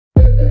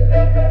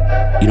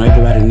You know,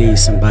 everybody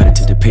needs somebody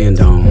to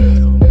depend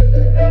on,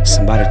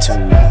 somebody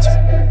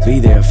to be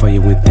there for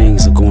you when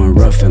things are going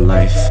rough in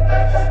life.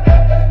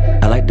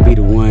 I like to be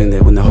the one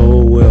that when the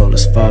whole world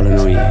is falling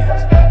on you,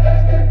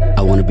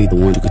 I want to be the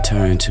one you could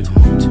turn to.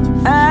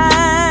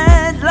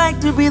 I'd like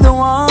to be the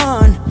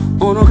one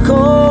on a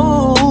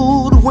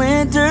cold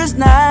winter's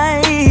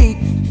night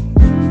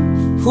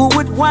who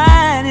would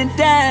wine and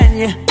dine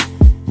you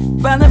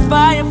by the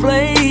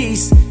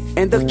fireplace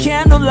and the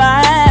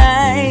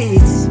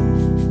candlelights,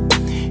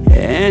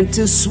 and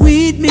to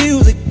sweet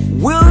music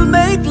we'll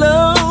make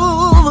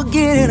love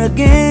again and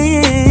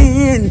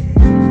again.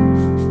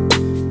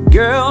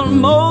 Girl,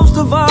 most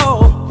of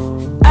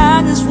all,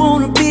 I just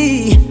wanna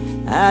be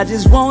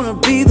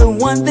the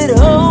one that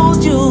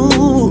holds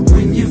you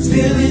when you're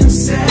feeling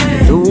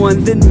sad, the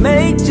one that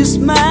makes you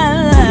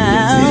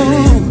smile. When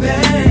you're feeling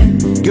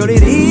bad, girl,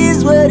 it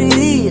is what it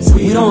is.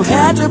 We don't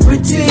have to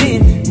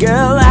pretend.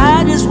 Girl,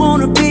 I just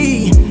wanna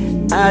be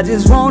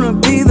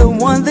the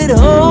one that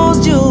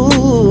holds you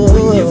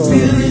when you're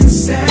feeling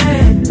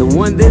sad, the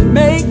one that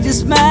makes you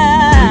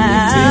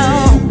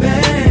smile. When you're feeling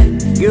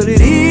bad, girl,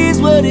 it is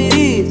what it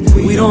is.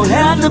 We don't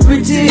have to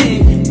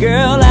pretend.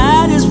 Girl,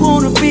 I just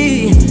wanna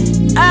be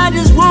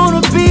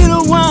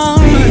the one.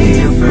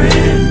 Be a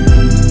friend,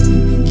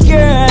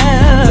 girl.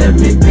 let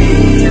me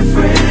be a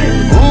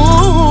friend.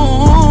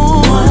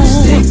 Oh, wanna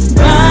stick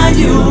by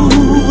you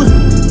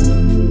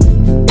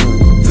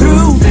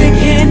through thick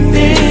and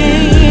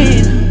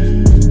thin.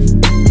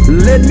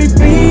 Let me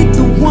be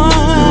the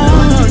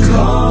one.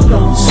 Call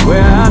on.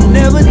 Swear I'll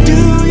never do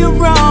you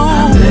wrong.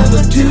 I'll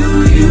never do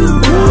you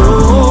wrong.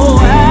 Oh,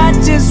 I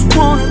just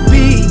wanna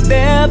be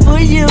there for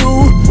you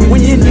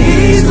when you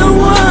need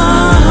someone.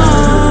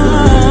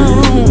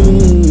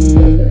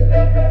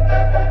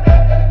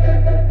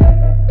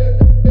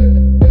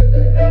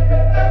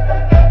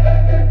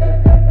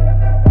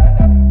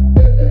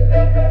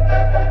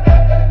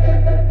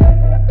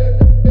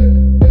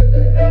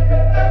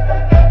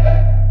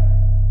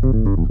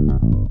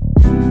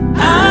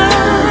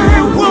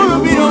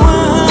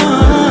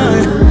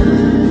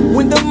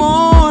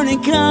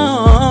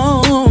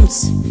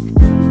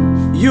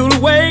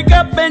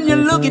 And you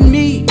look at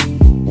me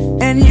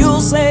and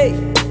you'll say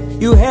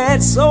you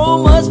had so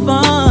much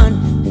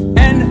fun,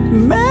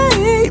 and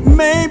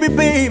maybe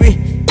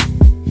baby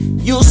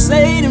you'll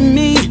say to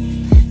me,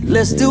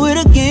 let's do it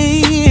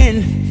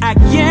again. I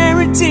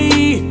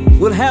guarantee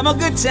we'll have a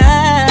good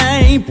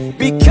time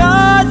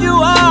because you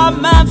are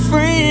my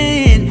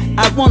friend.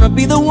 I wanna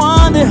be the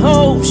one that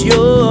holds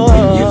you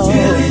when you're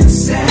feeling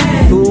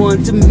sad, the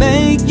one to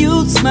make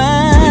you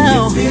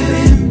smile when you're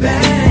feeling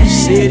bad.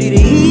 Said it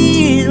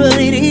is what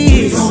it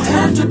is. You don't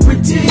have to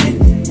pretend.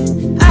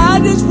 I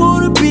just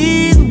wanna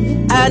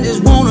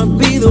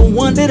be the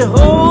one that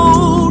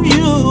holds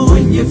you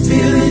when you're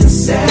feeling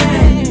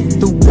sad,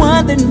 the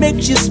one that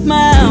makes you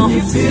smile when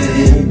you're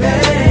feeling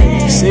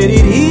bad. Said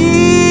it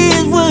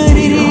is what it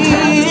you don't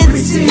have to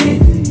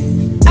pretend.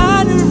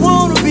 I just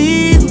wanna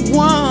be the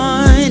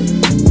one.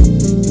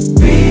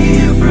 Be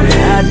a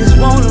friend. I just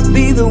wanna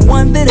be the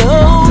one that holds